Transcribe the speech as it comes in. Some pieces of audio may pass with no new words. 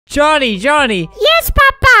Johnny. Yes,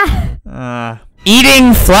 Papa.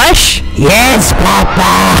 Eating flesh? Yes,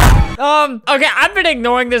 Papa. Okay, I've been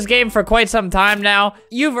ignoring this game for quite some time now.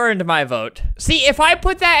 You've earned my vote. See, if I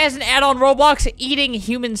put that as an add-on Roblox, eating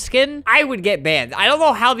human skin, I would get banned. I don't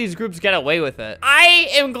know how these groups get away with it. I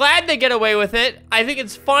am glad they get away with it. I think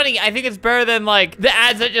it's funny. I think it's better than, like, the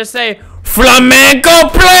ads that just say, Flamingo,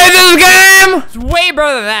 play this game! It's way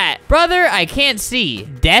better than that. Brother, I can't see.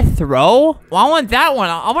 Death row? Well, I want that one.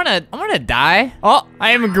 I wanna die. Oh,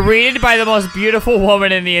 I am greeted by the most beautiful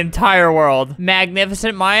woman in the entire world.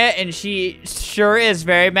 Magnificent Maya, and she sure is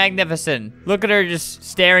very magnificent. Look at her just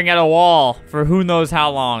staring at a wall for who knows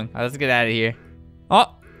how long. All right, let's get out of here.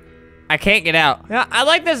 Oh, I can't get out. Yeah, I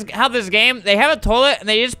like this, how this game, they have a toilet and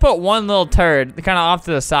they just put one little turd kind of off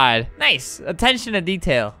to the side. Nice, attention to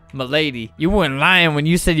detail. Milady, you weren't lying when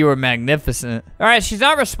you said you were magnificent. All right, she's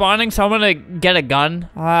not responding, so I'm gonna get a gun.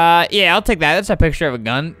 Yeah, I'll take that. That's a picture of a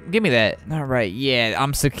gun. Give me that. All right, yeah,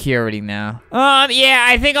 I'm security now. Yeah,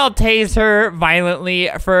 I think I'll tase her violently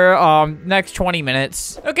for, next 20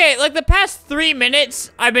 minutes. Okay, like the past 3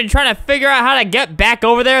 minutes, I've been trying to figure out how to get back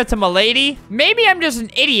over there to Milady. Maybe I'm just an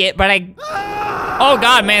idiot, but oh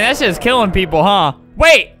God, man, that's just killing people, huh?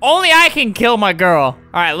 Wait, only I can kill my girl.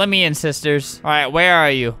 All right, let me in, sisters. All right, where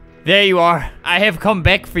are you? There you are. I have come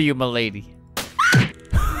back for you, milady.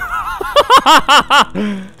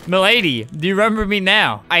 Milady, do you remember me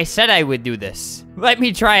now? I said I would do this. Let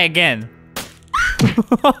me try again.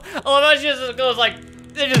 Oh, she just goes like,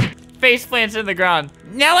 it just face plants in the ground.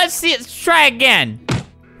 Now let's see, let's try again.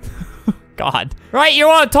 God. Right, you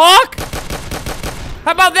wanna talk?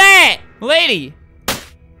 How about that, lady?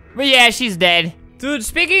 But yeah, she's dead. Dude,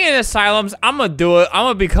 speaking of asylums, I'm gonna do it. I'm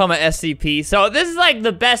gonna become an SCP. So this is like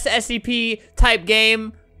the best SCP type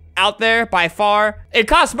game out there by far. It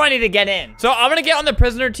costs money to get in. So I'm gonna get on the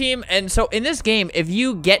prisoner team. And so in this game, if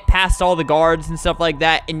you get past all the guards and stuff like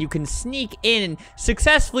that, and you can sneak in,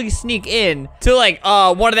 successfully sneak in to like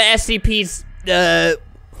one of the SCP's,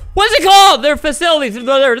 what's it called? Their facilities,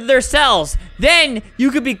 their cells. Then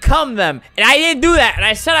you could become them. And I didn't do that. And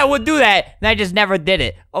I said I would do that. And I just never did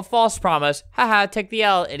it. A false promise. Haha, take the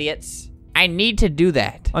L, idiots. I need to do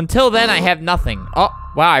that. Until then, I have nothing. Oh,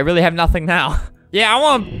 wow, I really have nothing now. Yeah, I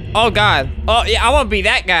want, oh God. Oh, yeah, I want to be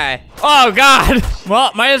that guy. Oh God.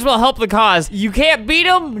 Well, might as well help the cause. You can't beat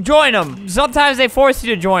them, join them. Sometimes they force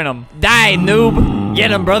you to join them. Die, noob.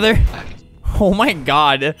 Get him, brother. Oh my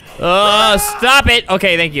God. Stop it.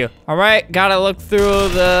 Okay, thank you. All right, gotta look through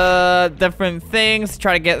the different things,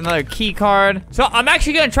 try to get another key card. So I'm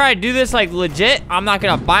actually gonna try to do this like legit. I'm not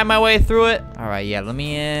gonna buy my way through it. All right, yeah, let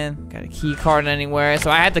me in. Got a key card anywhere.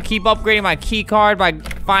 So I had to keep upgrading my key card by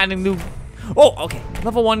finding new, oh, okay.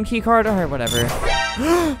 Level 1 key card, all right, whatever.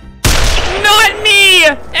 Not me!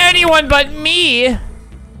 Anyone but me.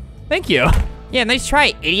 Thank you. Yeah, nice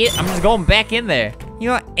try, idiot. I'm just going back in there. You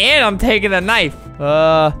know what? And I'm taking a knife.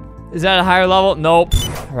 Is that a higher level? Nope.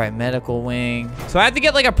 All right, medical wing. So I have to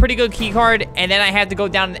get like a pretty good key card, and then I have to go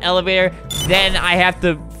down an elevator. Then I have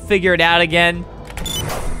to figure it out again.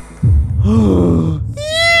 Oh,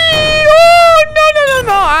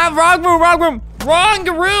 no. Wrong room. Wrong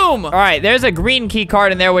room. All right, there's a green key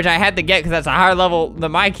card in there, which I had to get because that's a higher level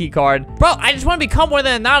than my key card. Bro, I just want to become one of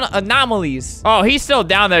the anomalies. Oh, he's still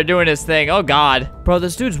down there doing his thing. Oh God. Bro,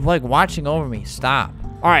 this dude's like watching over me. Stop.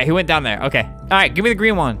 All right, he went down there. Okay. All right, give me the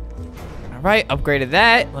green one. All right, upgraded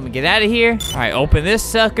that. Let me get out of here. All right, open this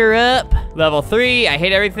sucker up. Level 3, I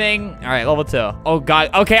hate everything. All right, level 2. Oh God.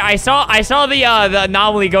 Okay, I saw the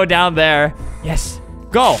anomaly go down there. Yes.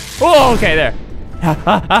 Go. Oh, okay, there.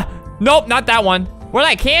 Nope, not that one. What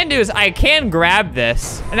I can do is I can grab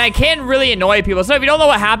this, and I can really annoy people. So if you don't know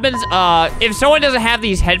what happens, if someone doesn't have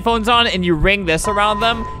these headphones on and you ring this around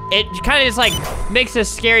them, it kind of just like makes a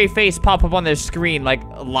scary face pop up on their screen like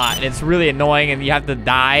a lot. And it's really annoying, and you have to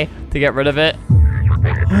die to get rid of it.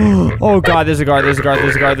 Oh God, there's a guard.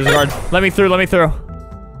 Let me through.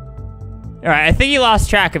 All right, I think he lost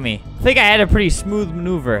track of me. I think I had a pretty smooth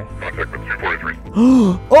maneuver.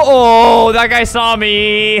 Uh-oh, that guy saw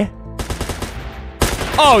me.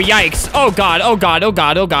 Oh, yikes. Oh, God. No.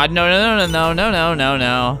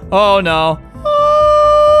 Oh, no.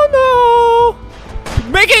 Oh,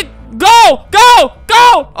 no. Make it. Go.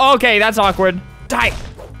 Okay, that's awkward. Die.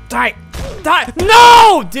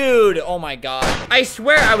 No, dude. Oh, my God. I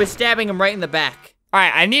swear I was stabbing him right in the back. All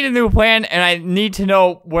right, I need a new plan, and I need to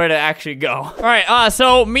know where to actually go. All right,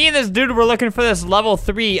 so me and this dude were looking for this level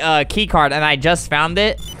 3 key card, and I just found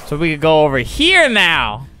it. So we could go over here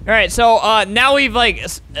now. All right, so now we've like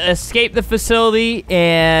escaped the facility,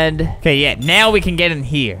 and okay, yeah, now we can get in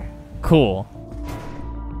here. Cool.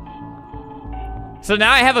 So So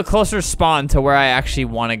now I have a closer spawn to where I actually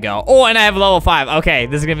want to go. Oh, and I have level 5. Okay,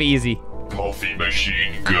 this is gonna be easy. Coffee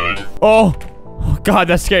machine good. Oh God,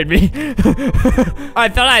 that scared me. I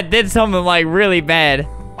thought I did something like really bad.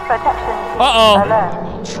 Uh-oh.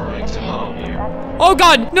 I'm trying to harm you. Oh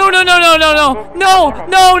God, no, no, no, no, no, no, no,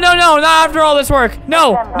 no, no, no, not after all this work.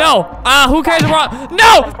 No, no, who cares about,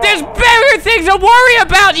 no, there's bigger things to worry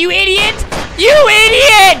about, you idiot. You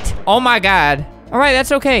idiot. Oh my God. All right,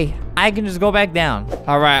 that's okay. I can just go back down.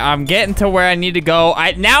 All right, I'm getting to where I need to go.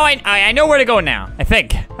 I know where to go now, I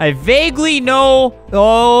think. I vaguely know.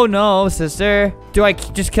 Oh no, sister. Do I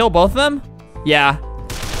just kill both of them? Yeah.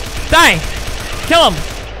 Die. Kill him.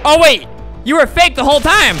 Oh wait, you were fake the whole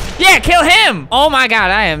time. Yeah, kill him. Oh my God,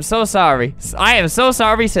 I am so sorry. I am so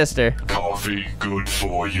sorry, sister. Coffee good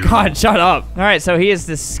for you. God, shut up. All right, so he is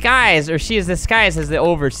disguised, or she is disguised as the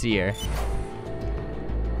overseer.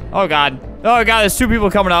 Oh God. Oh God, there's 2 people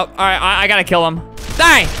coming up. All right, I gotta kill him.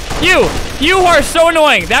 Die! You are so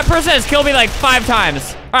annoying. That person has killed me like 5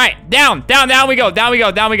 times. All right, down we go, down we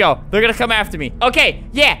go, down we go. They're gonna come after me. Okay,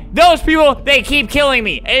 yeah, those people, they keep killing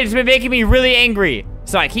me. It's been making me really angry.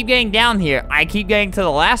 So I keep getting down here. I keep getting to the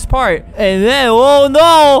last part. And then, oh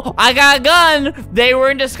no, I got a gun. They were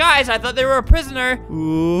in disguise. I thought they were a prisoner.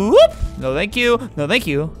 Whoop. No, thank you. No, thank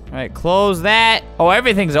you. All right, close that. Oh,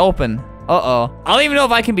 everything's open. Uh-oh. I don't even know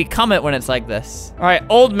if I can become it when it's like this. All right,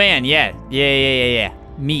 old man. Yeah.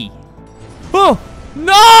 Me. Oh,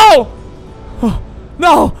 no! Oh,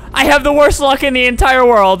 no, I have the worst luck in the entire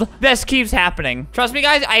world. This keeps happening. Trust me,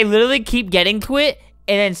 guys, I literally keep getting to it,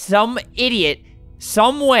 and then some idiot,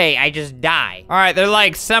 some way, I just die. All right, they're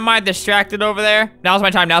like semi-distracted over there. Now's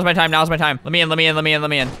my time, now's my time, now's my time. Let me in, let me in, let me in, let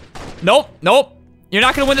me in. Nope, nope. You're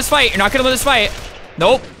not gonna win this fight. You're not gonna win this fight.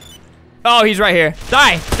 Nope. Oh, he's right here.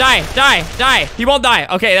 Die, die, die, die. He won't die.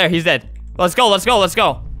 Okay, there, he's dead. Let's go, let's go, let's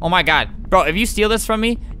go. Oh my God. Bro, if you steal this from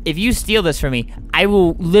me, I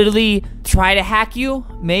will literally try to hack you,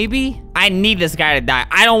 maybe. I need this guy to die.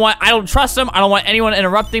 I don't trust him. I don't want anyone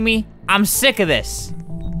interrupting me. I'm sick of this.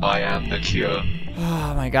 I am the cure.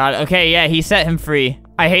 Oh my God. Okay, yeah, he set him free.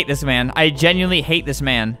 I hate this man. I genuinely hate this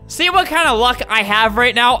man. See what kind of luck I have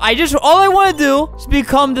right now? All I want to do is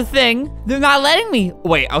become the thing. They're not letting me.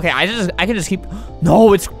 Wait, okay, I can just keep,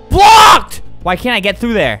 no, it's blocked. Why can't I get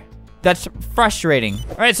through there? That's frustrating.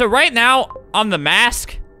 All right, so right now I'm the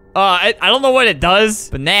mask. I don't know what it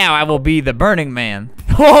does, but now I will be the Burning Man.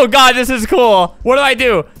 Oh God, this is cool. What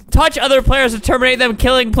do? Touch other players to terminate them.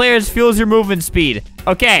 Killing players fuels your movement speed.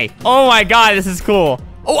 Okay. Oh my God, this is cool.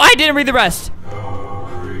 Oh, I didn't read the rest.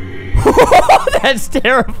 That's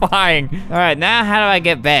terrifying. All right, now how do I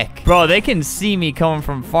get back? Bro, they can see me coming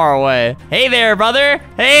from far away. Hey there, brother.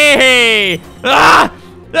 Hey. Ah!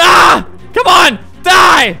 Ah! Come on.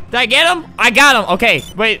 Die! Did I get him? I got him. Okay,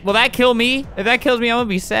 wait, will that kill me? If that kills me, I'm gonna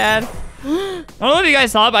be sad. I don't know if you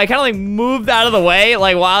guys saw it, but I kind of like moved out of the way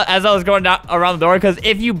like as I was going down around the door, because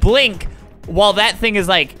if you blink while that thing is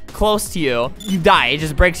like close to you, you die. It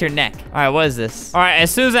just breaks your neck. All right, what is this? All right,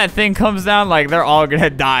 as soon as that thing comes down, like they're all gonna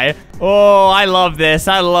die. Oh, I love this.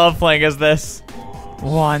 I love playing as this.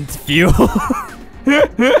 Want fuel.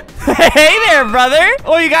 Hey there, brother.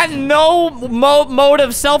 Oh, you got no mode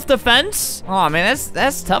of self-defense? Oh, man,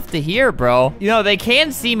 that's tough to hear, bro. You know, they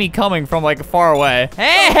can see me coming from, like, far away.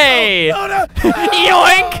 Hey! No.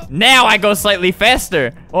 Yoink! Now I go slightly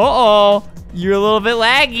faster. Uh-oh. You're a little bit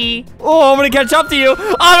laggy. Oh, I'm gonna catch up to you.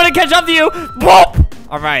 Boop!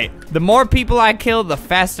 All right. The more people I kill, the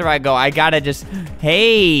faster I go. I gotta just,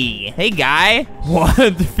 hey guy.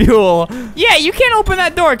 Want fuel? Yeah, you can't open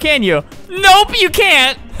that door, can you? Nope, you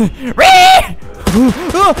can't.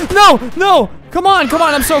 No. Come on,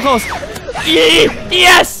 I'm so close.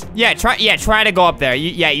 Yes. Yeah, try to go up there.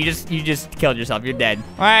 You just killed yourself. You're dead.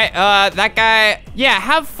 All right, that guy. Yeah,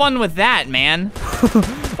 have fun with that, man.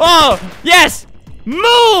 Oh, yes. Move!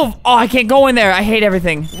 Oh, I can't go in there. I hate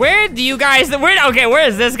everything. Where do you guys, okay, where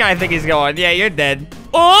does this guy think he's going? Yeah, you're dead.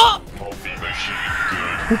 Oh!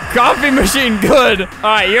 Coffee machine good. All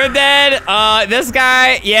right, you're dead. This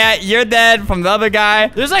guy, yeah, you're dead from the other guy.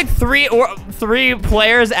 There's like three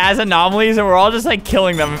players as anomalies, and we're all just like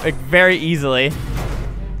killing them like, very easily.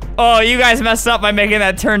 Oh, you guys messed up by making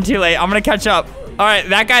that turn too late. I'm gonna catch up. All right,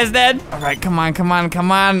 that guy's dead. All right, come on.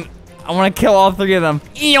 I wanna kill all 3 of them.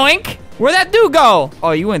 Yoink! Where'd that dude go?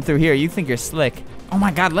 Oh, you went through here. You think you're slick. Oh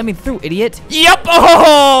my God, let me through, idiot. Yep.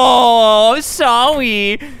 Oh,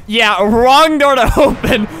 sorry. Yeah, wrong door to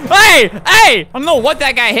open. Hey! I don't know what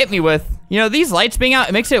that guy hit me with. You know, these lights being out,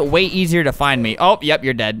 it makes it way easier to find me. Oh, yep,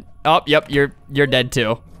 you're dead. Oh, yep, you're dead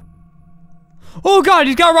too. Oh God,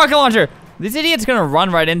 he's got a rocket launcher. This idiot's gonna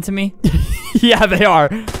run right into me. Yeah, they are.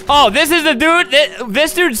 Oh, this is the dude.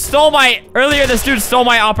 This dude stole my... Earlier, this dude stole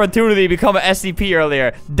my opportunity to become an SCP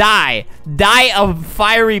earlier. Die. Die of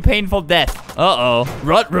fiery, painful death. Uh-oh.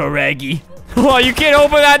 Rut-ro-raggy. Oh, you can't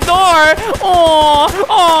open that door. Oh,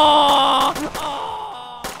 oh,